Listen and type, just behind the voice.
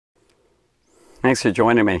Thanks for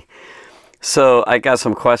joining me. So I got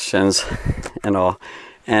some questions and all,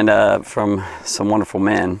 and from some wonderful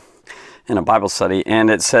men in a Bible study, and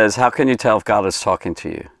it says, how can you tell if God is talking to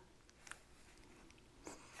you?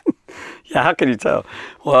 Yeah, how can you tell?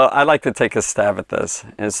 Well, I'd like to take a stab at this.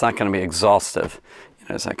 It's not going to be exhaustive.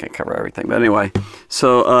 It's not going to cover everything. But anyway,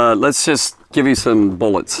 so let's just give you some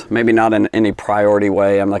bullets. Maybe not in any priority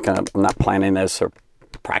way. I'm not planning this or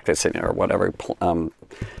practicing it or whatever.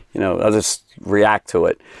 I'll just react to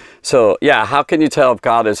it. So yeah, how can you tell if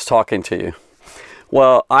God is talking to you?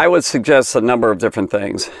 Well, I would suggest a number of different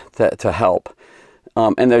things to help.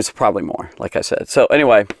 And there's probably more, like I said. So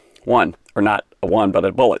anyway, one, or not a one, but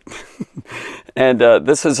a bullet. And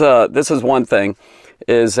this is one thing,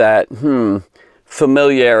 is that,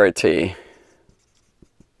 familiarity.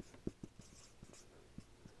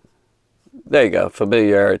 There you go,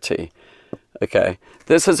 familiarity. Okay,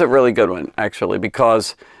 this is a really good one, actually,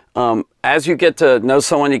 because as you get to know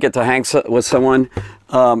someone, you get to hang with someone,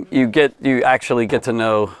 you actually get to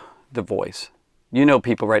know the voice. You know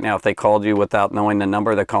people right now, if they called you without knowing the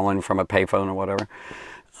number, they're calling from a payphone or whatever,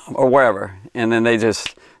 or wherever, and then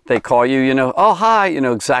they call you, oh, hi,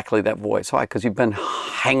 exactly that voice. Why? Because you've been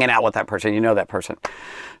hanging out with that person, you know that person.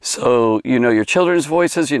 So you know your children's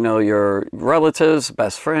voices, you know your relatives,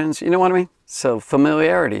 best friends, you know what I mean? So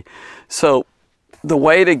familiarity. So the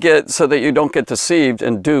way to get so that you don't get deceived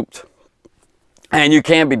and duped, and you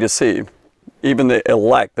can be deceived, even the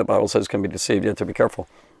elect, the Bible says, can be deceived. You have to be careful.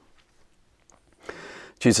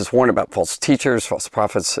 Jesus warned about false teachers, false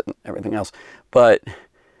prophets, and everything else. But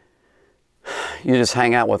you just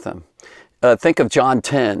hang out with them. Think of John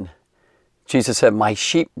 10. Jesus said, my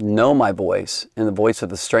sheep know my voice, and the voice of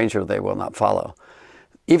the stranger they will not follow.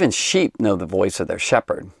 Even sheep know the voice of their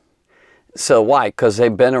shepherd. So why? Because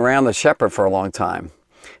they've been around the shepherd for a long time.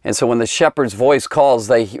 And so when the shepherd's voice calls,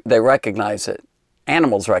 they recognize it.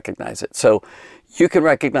 Animals recognize it. So you can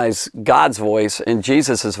recognize God's voice and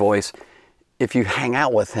Jesus's voice if you hang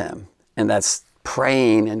out with him. And that's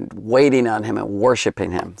praying and waiting on him and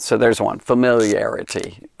worshiping him. So there's one,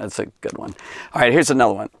 familiarity. That's a good one. All right, here's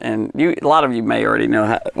another one. And a lot of you may already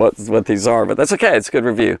know what these are, but that's okay. It's a good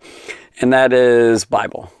review. And that is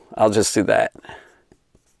Bible. I'll just do that.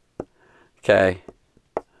 Okay,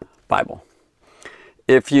 Bible.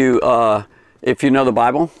 If you know the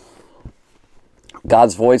Bible,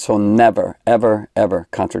 God's voice will never, ever, ever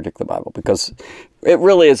contradict the Bible, because it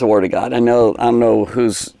really is the Word of God. I don't know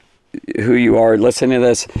who you are listening to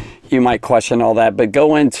this. You might question all that, but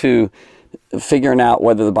go into figuring out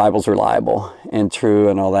whether the Bible's reliable and true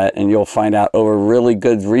and all that, and you'll find out over really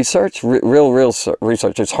good research, real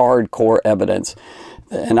research. It's hardcore evidence,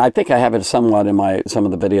 and I think I have it somewhat in some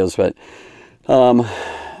of the videos, but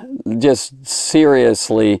just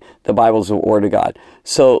seriously, the Bible's the Word of God.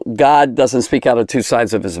 So God doesn't speak out of two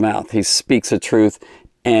sides of his mouth. He speaks the truth.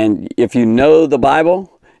 And if you know the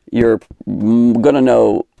Bible, you're going to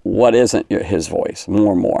know what isn't his voice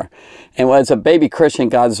more and more. And as a baby Christian,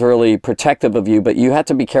 God's really protective of you, but you have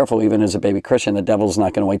to be careful. Even as a baby Christian, the devil's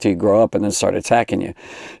not going to wait till you grow up and then start attacking you.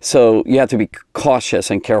 So you have to be cautious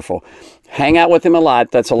and careful. Hang out with him a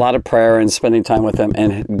lot. That's a lot of prayer and spending time with him,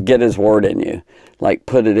 and get his word in you. Like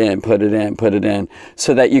put it in,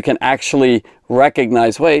 so that you can actually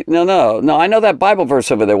recognize, wait, no, I know that Bible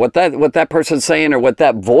verse over there. What that person's saying or what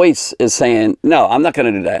that voice is saying, no, I'm not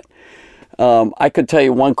going to do that. I could tell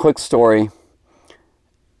you one quick story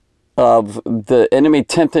of the enemy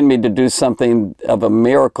tempting me to do something of a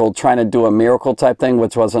miracle, trying to do a miracle type thing,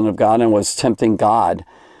 which wasn't of God, and was tempting God.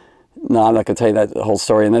 No, I'm not going to tell you that whole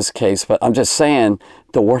story in this case, but I'm just saying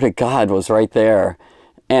the Word of God was right there.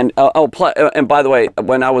 And and by the way,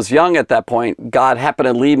 when I was young at that point, God happened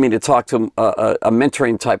to lead me to talk to a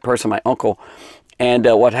mentoring type person, my uncle. And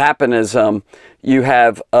what happened is you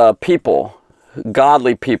have people,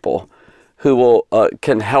 godly people, who will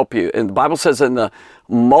can help you. And the Bible says in the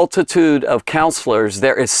multitude of counselors,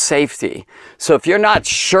 there is safety. So if you're not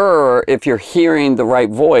sure if you're hearing the right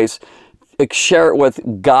voice, share it with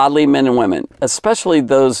godly men and women, especially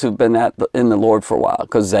those who've been in the Lord for a while,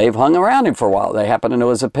 because they've hung around him for a while. They happen to know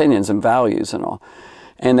his opinions and values and all,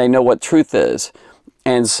 and they know what truth is.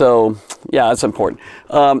 And so, yeah, that's important.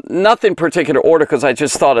 Nothing particular order, because I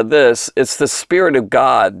just thought of this. It's the Spirit of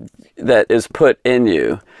God that is put in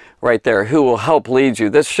you right there, who will help lead you.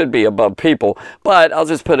 This should be above people, but I'll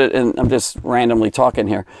just put it in, I'm just randomly talking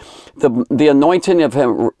here. The anointing of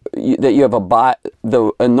him that you have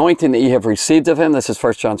the anointing that you have received of him, this is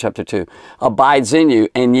 1 John chapter 2, abides in you,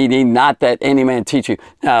 and ye need not that any man teach you.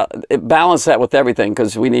 Now, balance that with everything,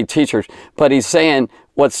 because we need teachers, but he's saying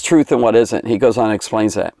what's truth and what isn't. He goes on and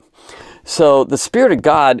explains that. So the Spirit of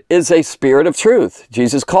God is a spirit of truth.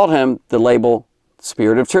 Jesus called him the label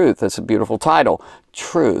Spirit of Truth. That's a beautiful title,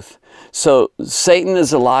 truth. So Satan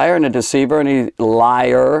is a liar and a deceiver, and he's a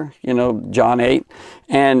liar, you know, John 8.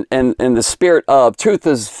 And the Spirit of truth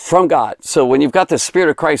is from God. So when you've got the Spirit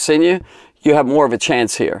of Christ in you, you have more of a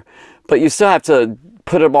chance here. But you still have to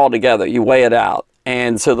put them all together. You weigh it out.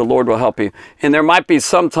 And so the Lord will help you. And there might be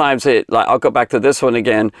sometimes, like I'll go back to this one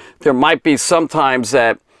again, there might be sometimes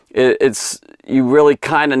that you really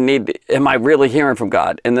kind of need, am I really hearing from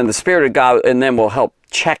God? And then the Spirit of God, and then will help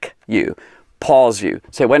check you, pause you,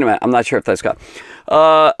 say, wait a minute, I'm not sure if that's God.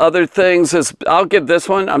 Other things is, I'll give this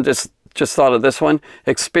one, I'm just thought of this one,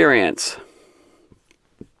 experience.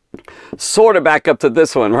 Sort of back up to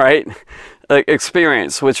this one, right?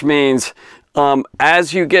 Experience, which means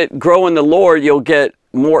as you grow in the Lord, you'll get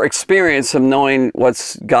more experience of knowing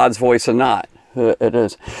what's God's voice and not. It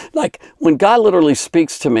is. Like when God literally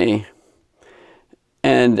speaks to me,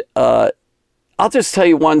 and I'll just tell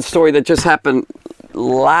you one story that just happened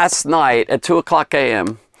last night at 2:00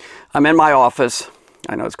 a.m. I'm in my office.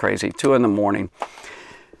 I know it's crazy, 2 in the morning.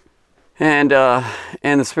 And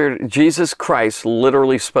the Spirit, Jesus Christ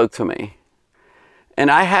literally spoke to me. And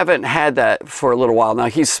I haven't had that for a little while. Now,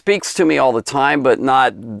 he speaks to me all the time, but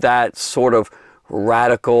not that sort of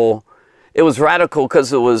radical. It was radical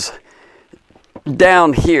because it was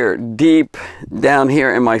down here, deep down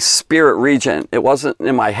here in my spirit region. It wasn't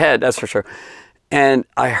in my head, that's for sure. And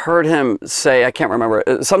I heard him say, I can't remember.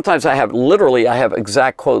 Sometimes I have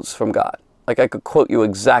exact quotes from God. Like I could quote you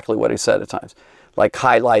exactly what he said at times. Like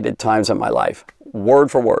highlighted times in my life, word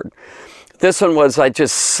for word. This one was, I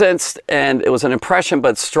just sensed, and it was an impression,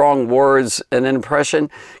 but strong words, an impression,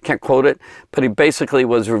 can't quote it, but he basically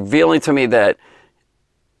was revealing to me that,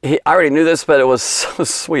 I already knew this, but it was so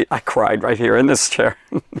sweet. I cried right here in this chair.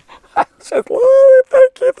 I said, Lord,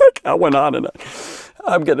 thank you. I went on and on.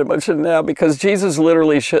 I'm getting emotional now because Jesus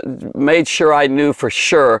literally made sure I knew for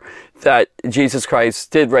sure that Jesus Christ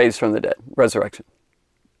did raise from the dead, resurrection.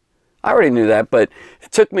 I already knew that, but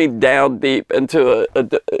it took me down deep into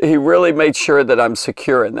he really made sure that I'm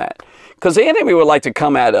secure in that. Because the enemy would like to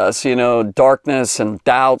come at us, you know, darkness and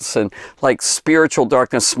doubts and like spiritual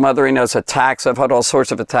darkness smothering us, attacks. I've had all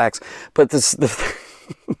sorts of attacks. But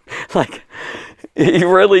like, he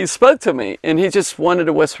really spoke to me, and he just wanted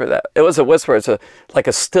to whisper that. It was a whisper. It's like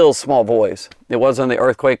a still small voice. It wasn't the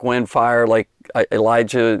earthquake, wind, fire, like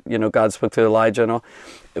Elijah, you know, God spoke to Elijah and all.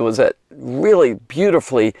 It was that really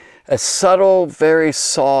beautifully, a subtle, very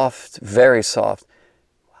soft,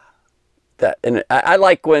 that. And I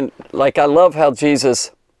like I love how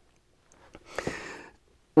Jesus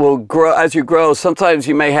will grow, as you grow, sometimes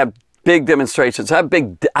you may have big demonstrations.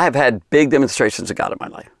 I've had big demonstrations of God in my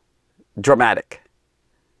life. Dramatic.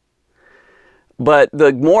 But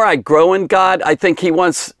the more I grow in God, I think he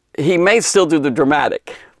may still do the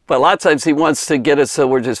dramatic, but a lot of times he wants to get us so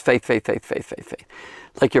we're just faith.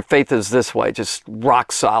 Like your faith is this way, just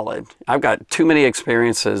rock solid. I've got too many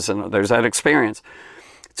experiences, and there's that experience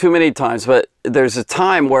too many times, but there's a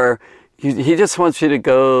time where he just wants you to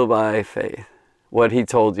go by faith. What he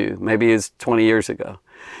told you, maybe it's 20 years ago.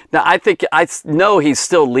 Now, I know he's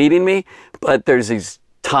still leading me, but there's these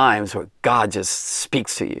times where God just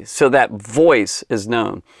speaks to you. So that voice is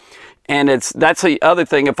known. And that's the other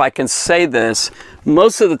thing, if I can say this,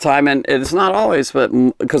 most of the time, and it's not always, but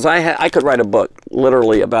because I could write a book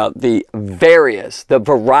literally about the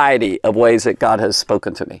variety of ways that God has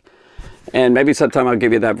spoken to me. And maybe sometime I'll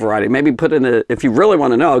give you that variety. Maybe if you really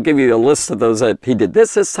want to know, I'll give you a list of those that he did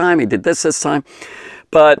this time, he did this time.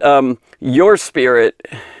 But your spirit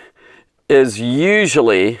is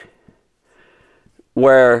usually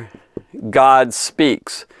where God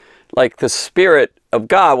speaks. Like the Spirit of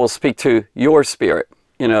God will speak to your spirit,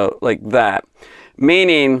 you know, like that.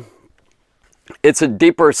 Meaning, it's a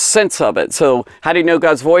deeper sense of it. So how do you know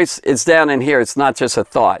God's voice? It's down in here. It's not just a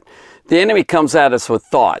thought. The enemy comes at us with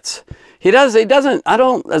thoughts. He doesn't,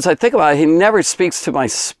 as I think about it, he never speaks to my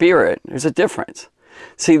spirit. There's a difference.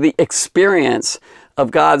 See, the experience of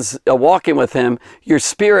God's walking with him, your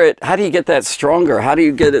spirit, how do you get that stronger? How do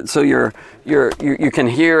you get it so you can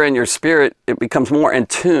hear, and your spirit, it becomes more in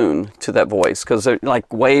tune to that voice? Because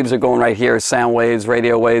like waves are going right here, sound waves,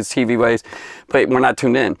 radio waves, TV waves, but we're not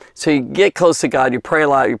tuned in. So you get close to God, you pray a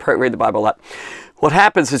lot, read the Bible a lot. What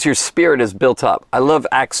happens is your spirit is built up. I love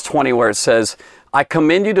Acts 20 where it says, I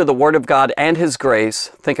commend you to the word of God and his grace.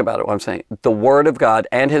 Think about it, what I'm saying. The word of God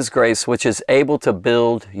and his grace, which is able to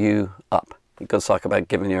build you up. He goes talk about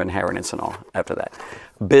giving you inheritance and all after that.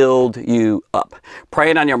 Build you up.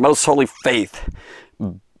 Praying on your most holy faith.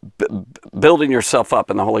 building yourself up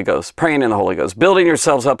in the Holy Ghost, praying in the Holy Ghost, building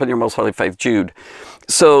yourselves up in your most holy faith, Jude.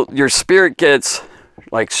 So your spirit gets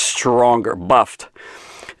like stronger, buffed.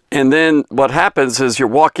 And then what happens is you're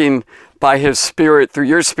walking by his spirit through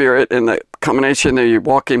your spirit, and the combination of you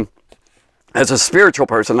walking as a spiritual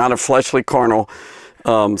person, not a fleshly, carnal,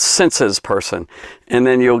 senses person. And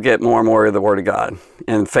then you'll get more and more of the Word of God.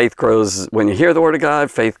 And faith grows when you hear the Word of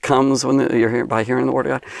God. Faith comes when you're here by hearing the Word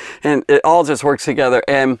of God. And it all just works together.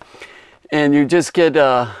 And you just get,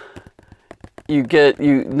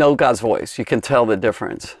 you know God's voice. You can tell the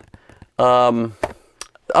difference.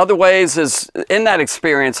 Other ways is, in that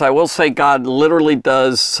experience, I will say God literally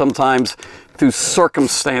does sometimes through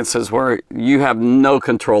circumstances where you have no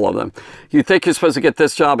control of them. You think you're supposed to get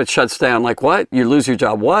this job, it shuts down. Like what? You lose your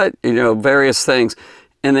job. What? You know, various things.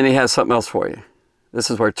 And then he has something else for you. This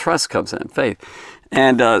is where trust comes in, faith.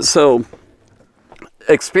 And so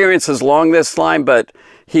experience is along this line, but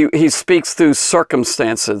he speaks through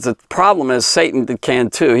circumstances. The problem is Satan can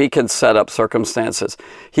too. He can set up circumstances.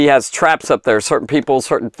 He has traps up there, certain people,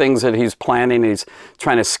 certain things that he's planning. He's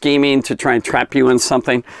trying to scheming to try and trap you in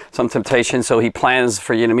something, some temptation. So he plans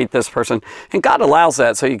for you to meet this person. And God allows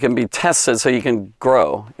that so you can be tested, so you can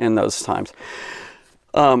grow in those times.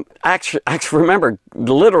 Actually, remember,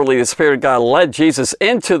 literally the Spirit of God led Jesus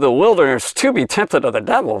into the wilderness to be tempted of the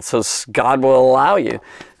devil. So God will allow you.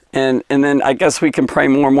 And then I guess we can pray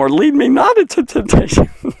more and more, lead me not into temptation.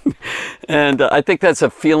 And I think that's a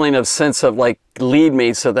feeling of sense of like, lead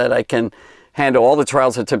me so that I can handle all the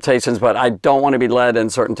trials and temptations, but I don't want to be led in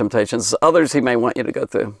certain temptations. Others he may want you to go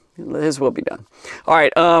through. His will be done. All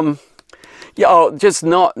right. Yeah,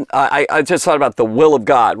 I just thought about the will of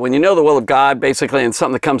God. When you know the will of God, basically, and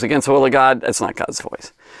something that comes against the will of God, that's not God's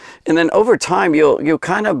voice. And then over time, you'll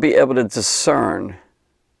kind of be able to discern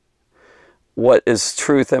what is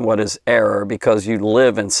truth and what is error, because you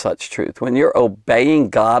live in such truth. When you're obeying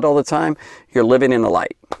God all the time, you're living in the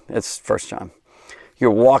light. It's 1 John.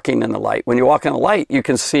 You're walking in the light. When you walk in the light, you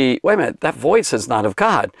can see, wait a minute, that voice is not of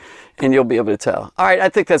God. And you'll be able to tell. All right, I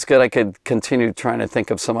think that's good. I could continue trying to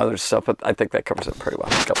think of some other stuff, but I think that covers it pretty well.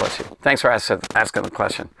 God bless you. Thanks for asking the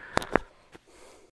question.